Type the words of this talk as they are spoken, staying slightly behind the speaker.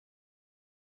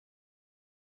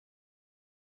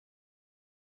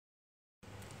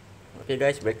Okay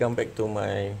guys, welcome back to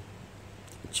my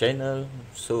channel.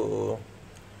 So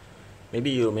maybe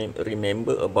you may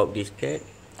remember about this cat.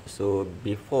 So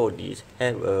before this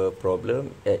have a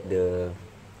problem at the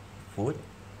foot.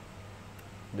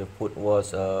 The foot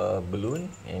was a balloon,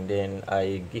 and then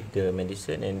I give the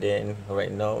medicine, and then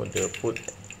right now the foot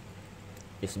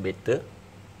is better.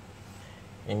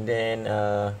 And then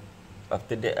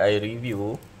after that I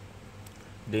review,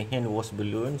 the hand was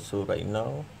balloon, so right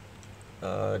now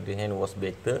the hand was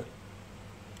better.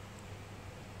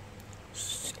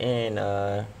 And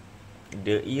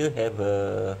the ear have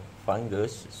a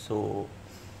fungus, so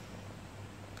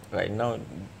right now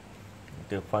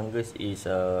the fungus is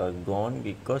gone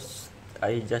because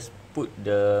I just put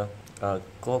the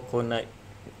coconut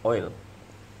oil,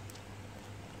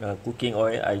 cooking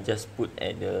oil. I just put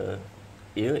at the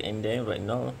ear, and then right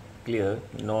now clear,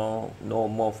 no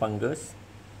more fungus.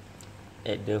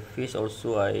 At the face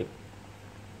also I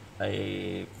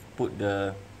put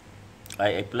the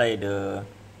I apply the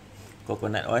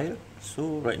coconut oil,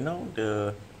 so right now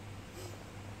the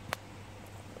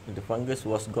fungus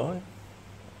was gone.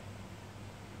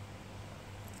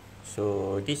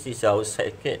 So this is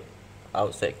outside cat,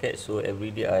 so every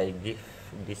day I give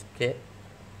this cat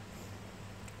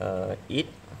eat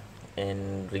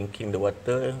and drinking the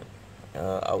water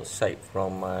outside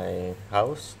from my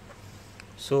house.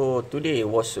 So today it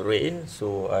was rain,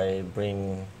 so I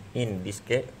bring in this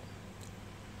cat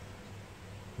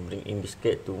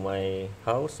to my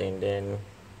house, and then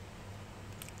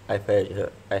I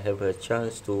have a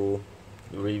chance to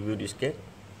review this cat.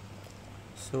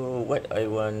 So what I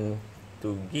want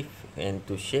to give and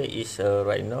to share is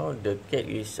right now the cat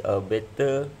is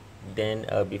better than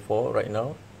before right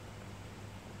now.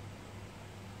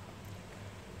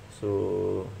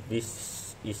 So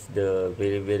this is the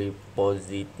very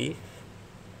positive,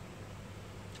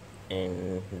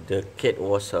 and the cat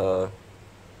was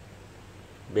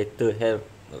better health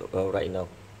right now.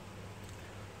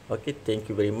 Okay, thank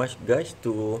you very much guys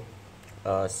to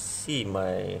see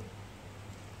my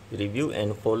review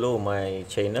and follow my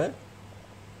channel.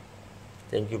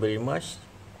 Thank you very much.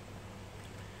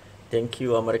 Thank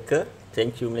you America,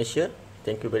 thank you Malaysia,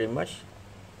 thank you very much,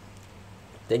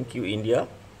 thank you India,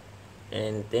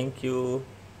 and thank you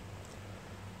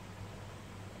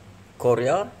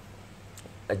Korea,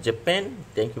 Japan.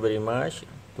 Thank you very much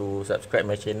to subscribe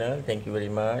my channel. Thank you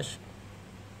very much.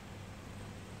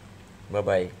 Bye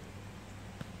bye.